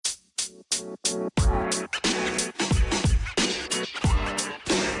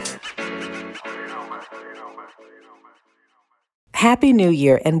Happy New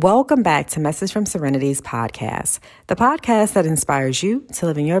Year and welcome back to Message from Serenity's podcast, the podcast that inspires you to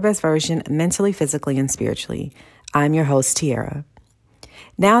live in your best version mentally, physically, and spiritually. I'm your host, Teairra.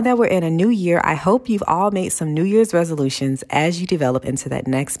 Now that we're in a new year, I hope you've all made some New Year's resolutions as you develop into that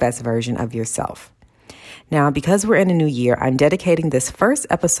next best version of yourself. Now, because we're in a new year, I'm dedicating this first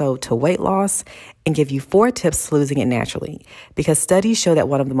episode to weight loss and give you 4 tips to losing it naturally, because studies show that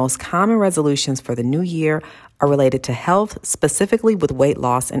one of the most common resolutions for the new year are related to health, specifically with weight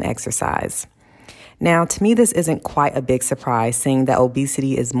loss and exercise. Now, to me, this isn't quite a big surprise, seeing that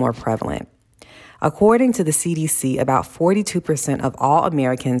obesity is more prevalent. According to the CDC, about 42% of all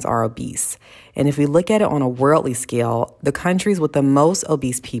Americans are obese. And if we look at it on a worldly scale, the countries with the most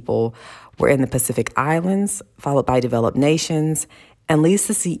obese people were in the Pacific Islands, followed by developed nations, and least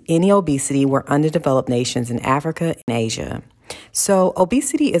to see any obesity were underdeveloped nations in Africa and Asia. So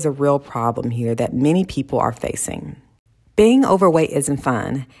obesity is a real problem here that many people are facing. Being overweight isn't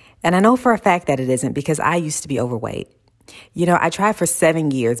fun, and I know for a fact that it isn't because I used to be overweight. I tried for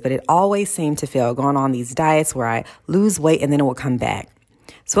 7 years, but it always seemed to fail, going on these diets where I lose weight and then it would come back.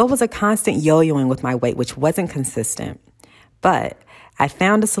 So it was a constant yo-yoing with my weight, which wasn't consistent. But I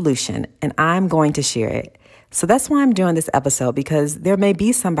found a solution and I'm going to share it. So that's why I'm doing this episode, because there may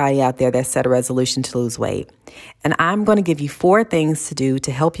be somebody out there that set a resolution to lose weight. And I'm going to give you 4 things to do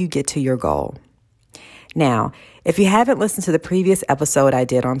to help you get to your goal. Now, if you haven't listened to the previous episode I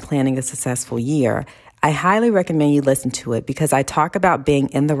did on planning a successful year, I highly recommend you listen to it because I talk about being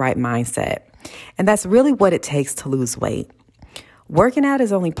in the right mindset. And that's really what it takes to lose weight. Working out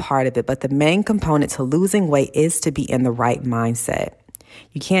is only part of it, but the main component to losing weight is to be in the right mindset.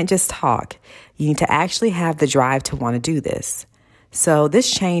 You can't just talk. You need to actually have the drive to want to do this. So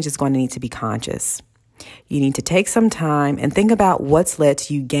this change is going to need to be conscious. You need to take some time and think about what's led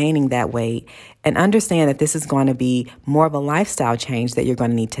to you gaining that weight and understand that this is going to be more of a lifestyle change that you're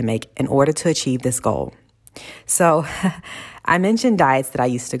going to need to make in order to achieve this goal. So I mentioned diets that I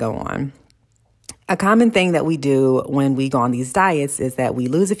used to go on. A common thing that we do when we go on these diets is that we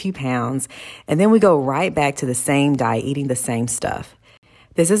lose a few pounds and then we go right back to the same diet, eating the same stuff.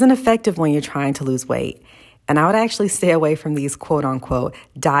 This isn't effective when you're trying to lose weight. And I would actually stay away from these quote unquote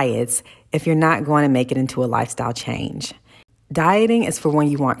diets if you're not going to make it into a lifestyle change. Dieting is for when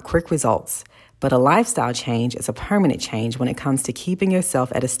you want quick results, but a lifestyle change is a permanent change when it comes to keeping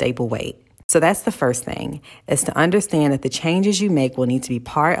yourself at a stable weight. So that's the first thing, is to understand that the changes you make will need to be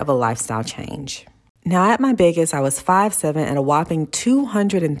part of a lifestyle change. Now, at my biggest, I was 5'7" and a whopping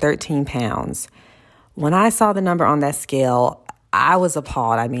 213 pounds. When I saw the number on that scale, I was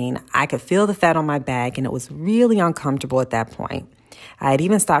appalled. I could feel the fat on my back, and it was really uncomfortable at that point. I had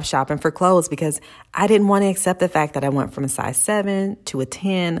even stopped shopping for clothes because I didn't want to accept the fact that I went from a size 7 to a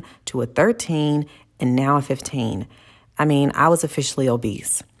 10 to a 13 and now a 15. I was officially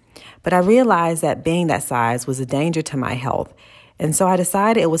obese. But I realized that being that size was a danger to my health. And so I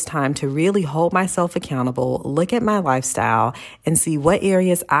decided it was time to really hold myself accountable, look at my lifestyle, and see what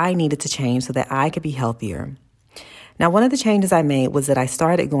areas I needed to change so that I could be healthier. Now, one of the changes I made was that I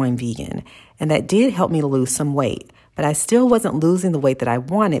started going vegan, and that did help me to lose some weight, but I still wasn't losing the weight that I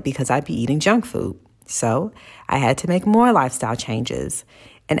wanted because I'd be eating junk food. So I had to make more lifestyle changes.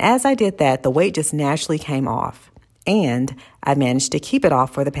 And as I did that, the weight just naturally came off, and I managed to keep it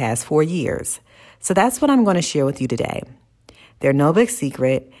off for the past 4 years. So that's what I'm going to share with you today. They're no big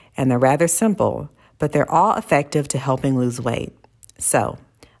secret, and they're rather simple, but they're all effective to helping lose weight. So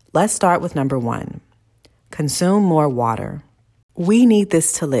let's start with number 1. Consume more water. We need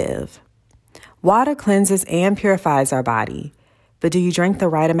this to live. Water cleanses and purifies our body, but do you drink the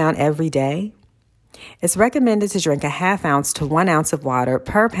right amount every day? It's recommended to drink a ½ ounce to 1 ounce of water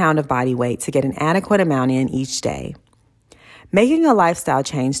per pound of body weight to get an adequate amount in each day. Making a lifestyle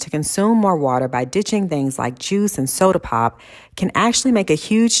change to consume more water by ditching things like juice and soda pop can actually make a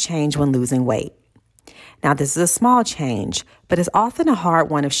huge change when losing weight. Now, this is a small change, but it's often a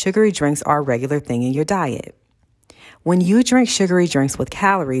hard one if sugary drinks are a regular thing in your diet. When you drink sugary drinks with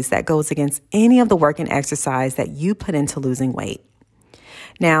calories, that goes against any of the work and exercise that you put into losing weight.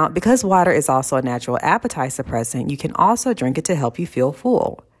 Now, because water is also a natural appetite suppressant, you can also drink it to help you feel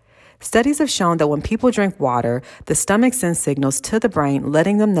full. Studies have shown that when people drink water, the stomach sends signals to the brain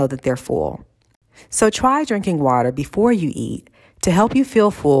letting them know that they're full. So try drinking water before you eat to help you feel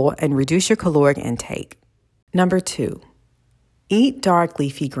full and reduce your caloric intake. Number 2, eat dark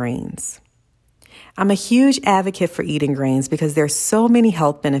leafy greens. I'm a huge advocate for eating greens because there's so many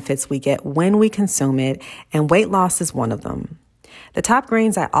health benefits we get when we consume it, and weight loss is one of them. The top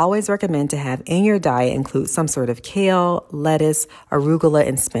greens I always recommend to have in your diet include some sort of kale, lettuce, arugula,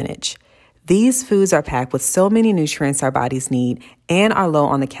 and spinach. These foods are packed with so many nutrients our bodies need and are low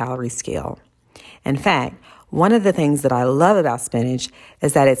on the calorie scale. In fact, one of the things that I love about spinach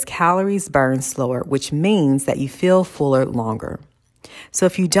is that its calories burn slower, which means that you feel fuller longer. So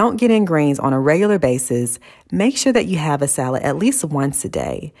if you don't get in greens on a regular basis, make sure that you have a salad at least once a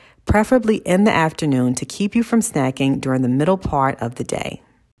day, preferably in the afternoon to keep you from snacking during the middle part of the day.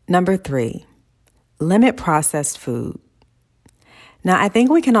 Number 3, limit processed food. Now, I think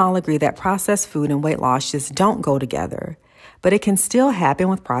we can all agree that processed food and weight loss just don't go together, but it can still happen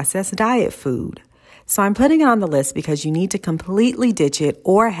with processed diet food. So I'm putting it on the list because you need to completely ditch it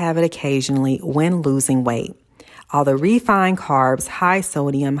or have it occasionally when losing weight. All the refined carbs, high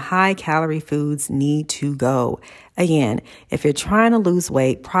sodium, high calorie foods need to go. Again, if you're trying to lose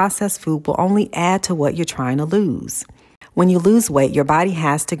weight, processed food will only add to what you're trying to lose. When you lose weight, your body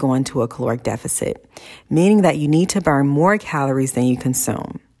has to go into a caloric deficit, meaning that you need to burn more calories than you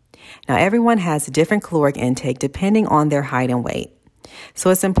consume. Now, everyone has a different caloric intake depending on their height and weight. So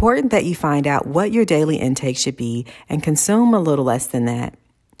it's important that you find out what your daily intake should be and consume a little less than that.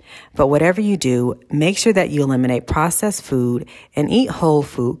 But whatever you do, make sure that you eliminate processed food and eat whole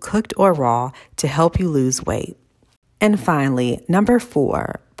food, cooked or raw, to help you lose weight. And finally, number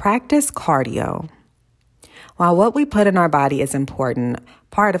 4, practice cardio. While what we put in our body is important,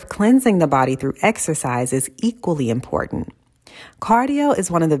 part of cleansing the body through exercise is equally important. Cardio is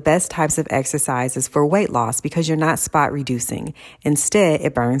one of the best types of exercises for weight loss because you're not spot reducing. Instead,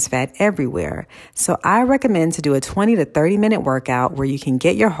 it burns fat everywhere. So I recommend to do a 20 to 30 minute workout where you can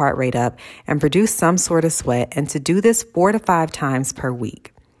get your heart rate up and produce some sort of sweat, and to do this 4 to 5 times per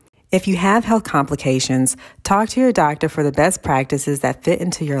week. If you have health complications, talk to your doctor for the best practices that fit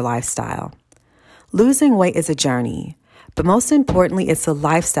into your lifestyle. Losing weight is a journey. But most importantly, it's a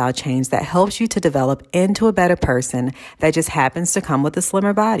lifestyle change that helps you to develop into a better person that just happens to come with a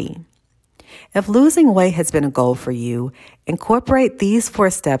slimmer body. If losing weight has been a goal for you, incorporate these 4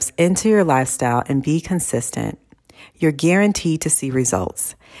 steps into your lifestyle and be consistent. You're guaranteed to see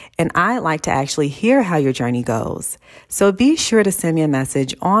results. And I'd like to actually hear how your journey goes. So be sure to send me a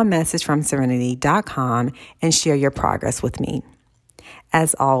message on messagefromserenity.com and share your progress with me.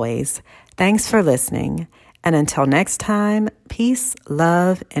 As always, thanks for listening. And until next time, peace,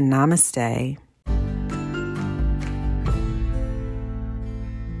 love, and namaste.